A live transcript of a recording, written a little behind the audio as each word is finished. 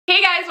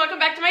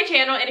back to my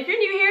channel, and if you're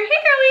new here, hey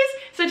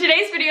girlies! So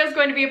today's video is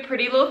going to be a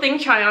pretty little thing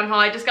try on haul.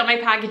 I just got my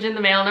package in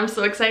the mail and I'm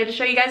so excited to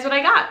show you guys what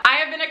I got. I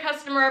have been a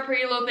customer of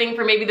Pretty Little Thing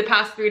for maybe the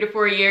past 3 to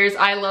 4 years.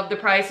 I love the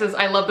prices,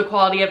 I love the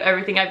quality of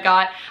everything I've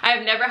got. I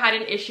have never had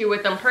an issue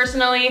with them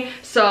personally,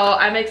 so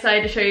I'm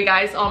excited to show you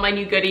guys all my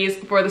new goodies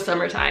for the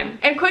summertime.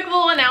 And quick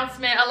little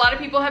announcement, a lot of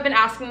people have been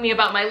asking me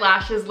about my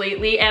lashes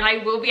lately, and I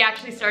will be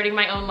actually starting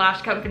my own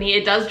lash company.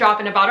 It does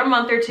drop in about a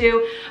month or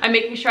two. I'm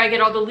making sure I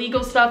get all the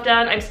legal stuff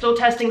done. I'm still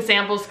testing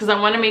samples because I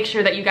want to make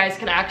sure that you guys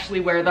can actually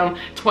wear them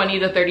 20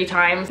 to 30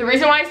 times. The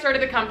reason why I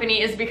started the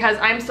company is because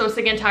I'm so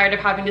sick and tired of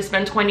having to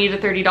spend $20 to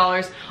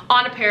 $30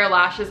 on a pair of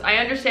lashes. I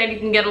understand you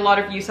can get a lot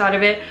of use out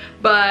of it,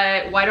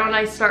 but why don't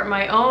I start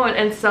my own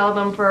and sell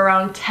them for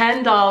around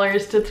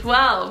 $10 to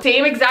 $12?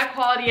 Same exact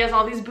quality as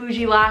all these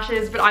bougie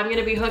lashes, but I'm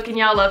gonna be hooking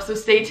y'all up, so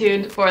stay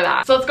tuned for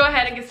that. So let's go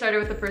ahead and get started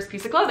with the first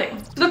piece of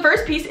clothing. So the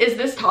first piece is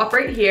this top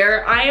right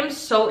here. I am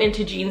so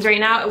into jeans right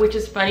now, which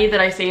is funny that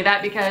I say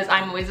that because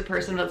I'm always a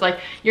person that's like,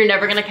 you're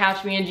never gonna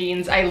catch me in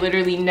jeans. I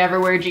literally never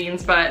wear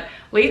jeans, but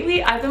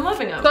lately I've been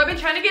loving them. So I've been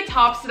trying to get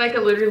tops that I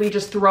could literally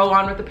just throw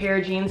on with a pair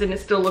of jeans and it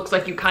still looks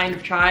like you kind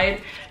of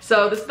tried.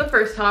 So this is the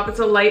first top. It's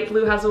a light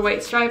blue, has a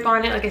white stripe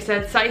on it. Like I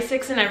said, size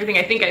 6 and everything.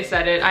 I think I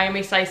said it. I am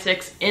a size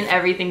 6 in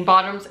everything,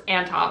 bottoms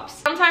and tops.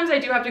 Sometimes I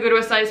do have to go to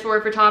a size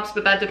 4 for tops,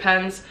 but that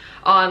depends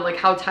on like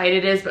how tight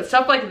it is. But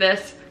stuff like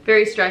this,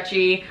 very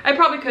stretchy. I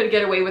probably could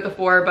get away with a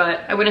 4,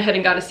 but I went ahead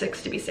and got a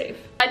 6 to be safe.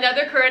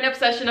 Another current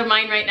obsession of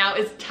mine right now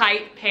is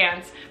tight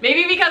pants.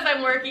 Maybe because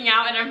I'm working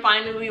out and I'm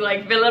finally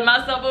like feeling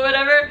myself or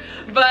whatever,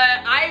 but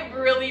I've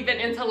really been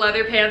into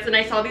leather pants and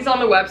I saw these on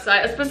the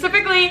website,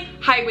 specifically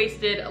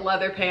high-waisted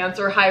leather pants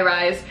or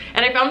high-rise,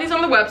 and I found these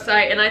on the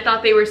website and I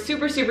thought they were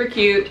super, super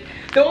cute.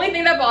 The only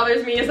thing that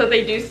bothers me is that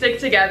they do stick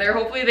together.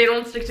 Hopefully they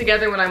don't stick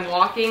together when I'm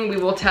walking. We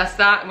will test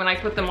that. When I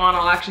put them on,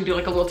 I'll actually do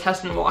like a little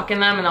test and walk in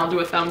them, and I'll do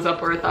a thumbs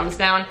up or a thumbs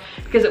down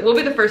because it will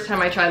be the first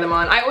time I try them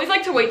on. I always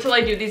like to wait till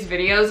I do these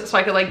videos so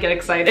I can like get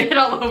excited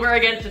all over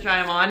again to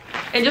try them on.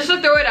 And just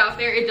to throw it out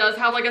there, it does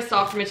have like a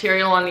soft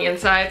material on the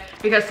inside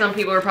because some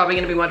people are probably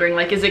gonna be wondering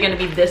like, is it gonna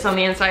be this on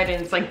the inside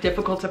and it's like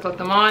difficult to put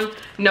them on?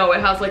 No,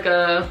 it has like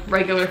a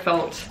regular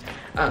felt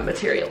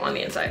material on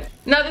the inside.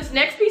 Now this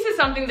next piece is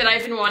something that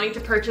I've been wanting to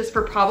purchase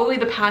for probably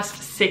the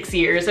past 6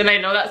 years, and I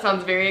know that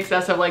sounds very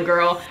excessive, like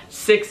girl,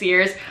 6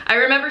 years. I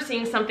remember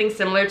seeing something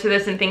similar to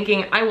this and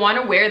thinking, I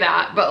want to wear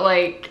that, but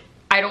like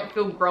I don't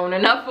feel grown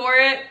enough for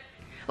it.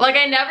 Like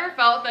I never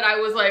felt that I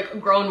was like a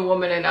grown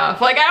woman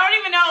enough. Like I don't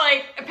even know,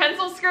 like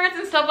pencil skirts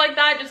and stuff like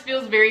that just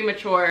feels very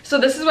mature. So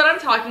this is what I'm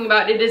talking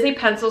about. It is a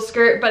pencil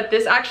skirt, but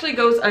this actually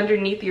goes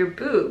underneath your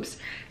boobs.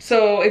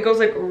 So it goes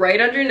like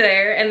right under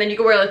there, and then you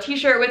can wear a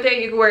t-shirt with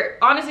it. You can wear,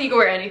 honestly, you can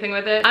wear anything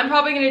with it. I'm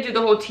probably gonna do the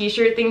whole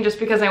t-shirt thing just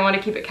because I want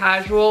to keep it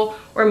casual,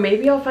 or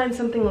maybe I'll find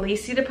something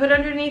lacy to put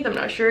underneath. I'm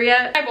not sure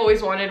yet. I've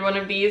always wanted one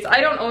of these.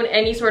 I don't own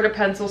any sort of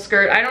pencil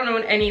skirt. I don't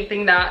own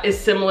anything that is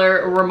similar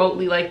or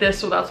remotely like this,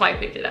 so that's why I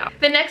picked it out.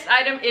 The next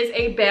item is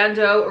a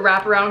bandeau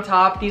wraparound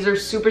top. These are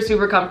super,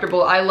 super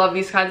comfortable. I love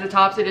these kinds of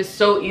tops. It is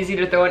so easy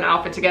to throw an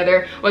outfit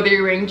together, whether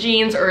you're wearing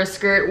jeans or a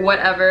skirt,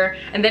 whatever.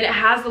 And then it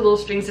has the little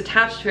strings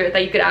attached to it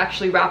that you could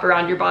actually wrap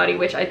around your body,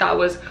 which I thought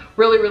was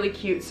really, really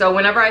cute. So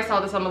whenever I saw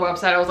this on the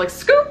website, I was like,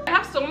 scoop! I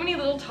have so many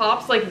little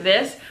tops like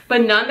this, but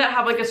none that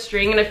have like a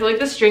string, and I feel like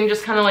the string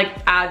just kind of like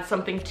adds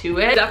something to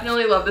it.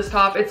 Definitely love this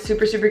top. It's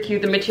super, super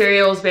cute. The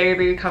material is very,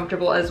 very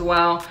comfortable as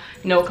well.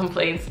 No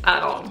complaints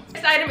at all.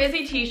 Next item is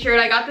a t-shirt.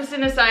 I got this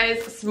in a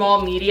size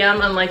small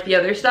medium, unlike the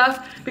other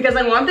stuff, because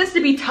I want this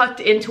to be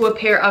tucked into a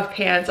pair of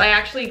pants. I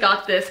actually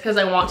got this because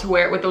I want to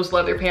wear it with those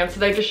leather pants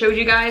that I just showed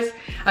you guys.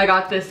 I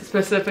got this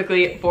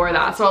specifically for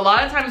that. So a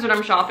lot of times when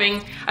I'm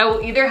shopping, I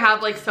will either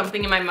have like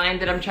something in my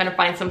mind that I'm trying to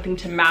find something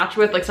to match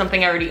with, like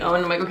something I already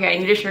own. I'm like, okay, I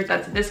need a shirt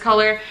that's this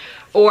color.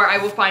 Or I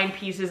will find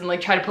pieces and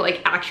like try to put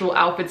like actual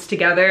outfits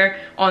together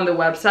on the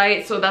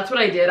website. So that's what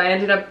I did. I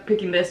ended up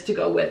picking this to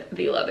go with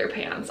the leather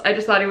pants. I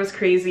just thought it was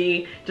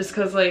crazy just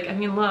cause like, I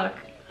mean, look.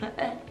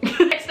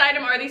 Next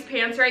item are these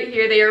pants right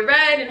here. They are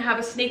red and have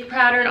a snake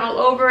pattern all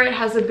over it.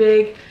 Has a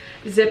big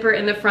zipper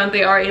in the front.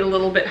 They are a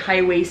little bit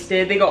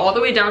high-waisted. They go all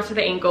the way down to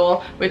the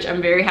ankle, which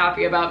I'm very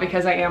happy about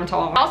because I am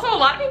tall. Also, a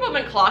lot of people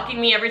have been clocking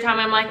me every time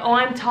I'm like, oh,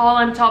 I'm tall,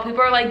 I'm tall.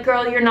 People are like,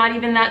 girl, you're not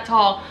even that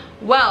tall.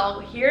 Well,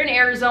 here in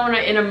Arizona,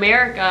 in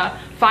America,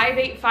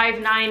 5'8",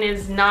 5'9"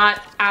 is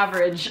not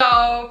average.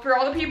 So for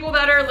all the people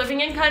that are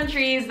living in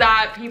countries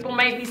that people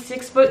might be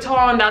 6 foot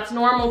tall and that's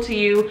normal to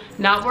you,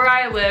 not where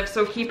I live,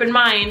 so keep in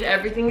mind,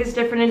 everything is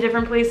different in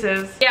different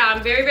places. Yeah,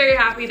 I'm very, very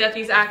happy that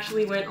these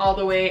actually went all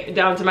the way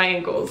down to my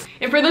ankles.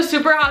 And for the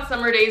super hot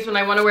summer days when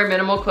I want to wear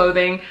minimal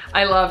clothing,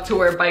 I love to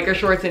wear biker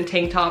shorts and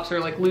tank tops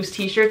or like loose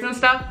t-shirts and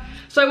stuff.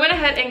 So I went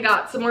ahead and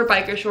got some more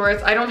biker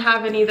shorts. I don't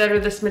have any that are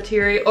this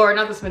material, or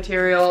not this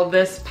material,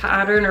 this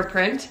pattern or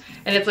print,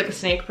 and it's like a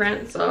snake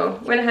print. So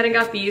went ahead and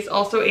got these,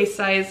 also a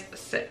size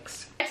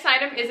 6. Next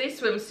item is a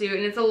swimsuit,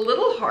 and it's a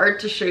little hard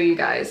to show you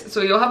guys,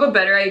 so you'll have a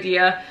better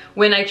idea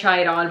when I try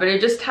it on, but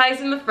it just ties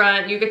in the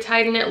front. You could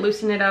tighten it,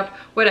 loosen it up,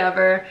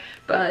 whatever,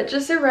 but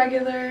just a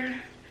regular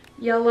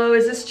yellow.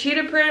 Is this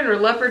cheetah print or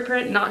leopard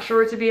print? Not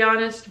sure, to be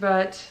honest,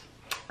 but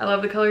I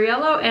love the color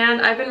yellow,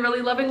 and I've been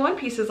really loving one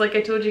pieces like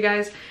I told you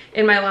guys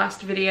in my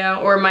last video,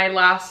 or my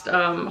last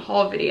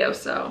haul video,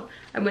 so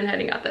I went ahead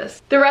and got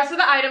this. The rest of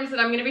the items that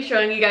I'm gonna be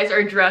showing you guys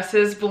are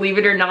dresses, believe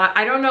it or not.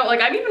 I don't know, like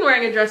I'm even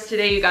wearing a dress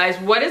today, you guys.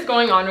 What is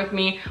going on with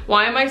me?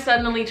 Why am I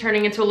suddenly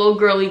turning into a little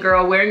girly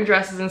girl wearing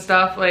dresses and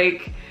stuff?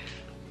 Like,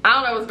 I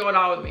don't know what's going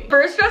on with me.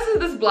 First dress is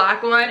this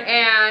black one,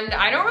 and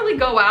I don't really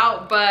go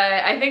out, but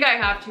I think I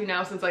have to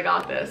now since I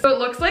got this. So it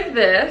looks like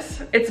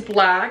this. It's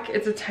black,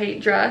 it's a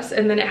tight dress,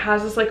 and then it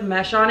has this like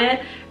mesh on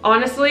it.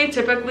 Honestly,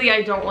 typically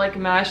I don't like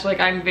mesh. Like,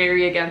 I'm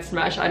very against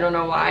mesh. I don't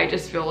know why. I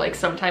just feel like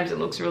sometimes it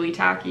looks really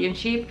tacky and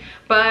cheap.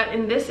 But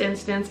in this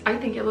instance, I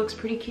think it looks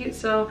pretty cute.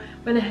 So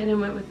went ahead and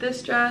went with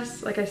this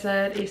dress. Like I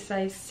said, a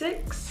size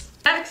 6.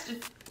 Next,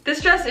 this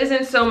dress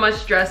isn't so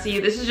much dressy.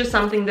 This is just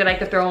something that I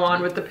could throw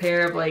on with a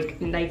pair of like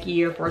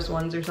Nike Air Force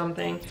Ones or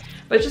something.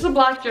 But it's just a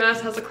black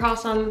dress, has a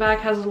cross on the back,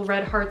 has little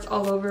red hearts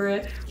all over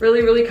it.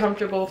 Really, really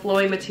comfortable,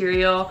 flowing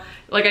material.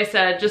 Like I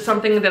said, just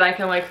something that I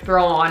can like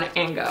throw on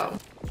and go.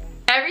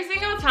 Every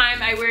single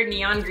time I wear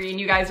neon green,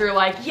 you guys are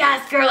like,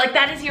 yes girl, like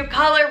that is your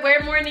color,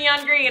 wear more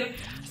neon green.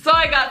 So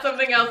I got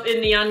something else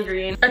in neon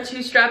green. A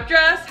 2-strap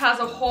dress, has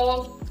a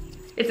hole.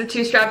 It's a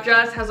 2-strap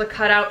dress, has a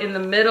cutout in the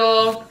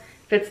middle.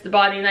 Fits the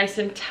body nice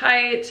and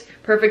tight.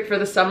 Perfect for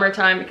the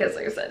summertime because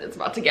like I said, it's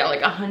about to get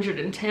like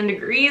 110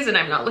 degrees and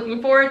I'm not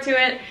looking forward to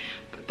it.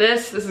 But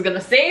this is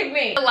gonna save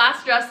me. The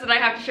last dress that I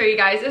have to show you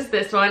guys is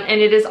this one, and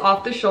it is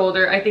off the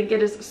shoulder. I think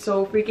it is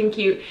so freaking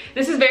cute.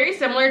 This is very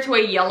similar to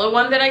a yellow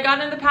one that I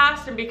got in the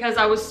past, and because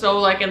I was so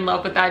like in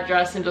love with that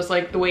dress and just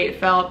like the way it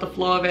felt, the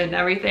flow of it and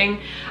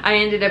everything, I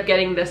ended up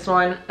getting this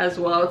one as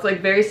well. It's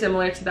like very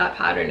similar to that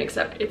pattern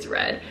except it's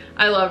red.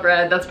 I love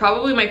red. That's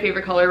probably my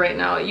favorite color right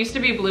now. It used to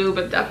be blue,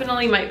 but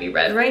definitely might be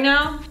red right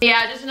now.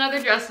 Yeah, just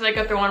another dress that I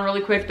could throw on really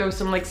quick, throw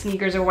some like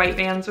sneakers or white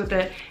Vans with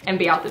it, and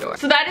be out the door.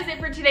 So that is it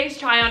for today's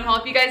try on haul.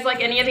 If you guys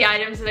like any of the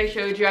items that I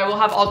showed you, I will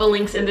have all the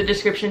links in the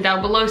description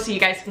down below so you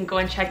guys can go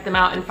and check them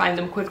out and find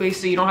them quickly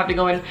so you don't have to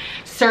go and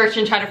search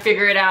and try to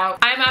figure it out.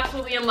 I'm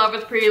absolutely in love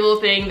with Pretty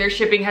Little Thing. Their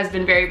shipping has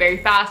been very, very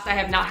fast. I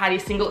have not had a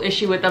single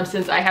issue with them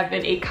since I have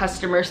been a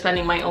customer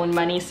spending my own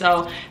money.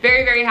 So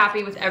very, very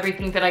happy with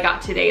everything that I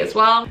got today as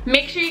well.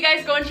 Make sure you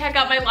guys go and check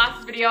out my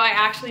last video. I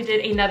actually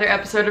did another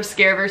episode of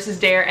Scare vs.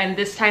 Dare, and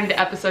this time the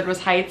episode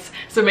was heights.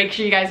 So make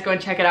sure you guys go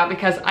and check it out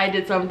because I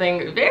did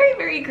something very,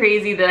 very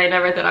crazy that I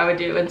never thought I would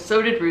do, and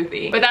so did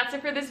Ruthie. But that's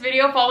it for this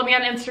video. Follow me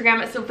on Instagram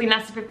at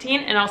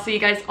SimplyNessa15, and I'll see you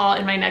guys all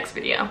in my next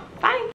video. Bye!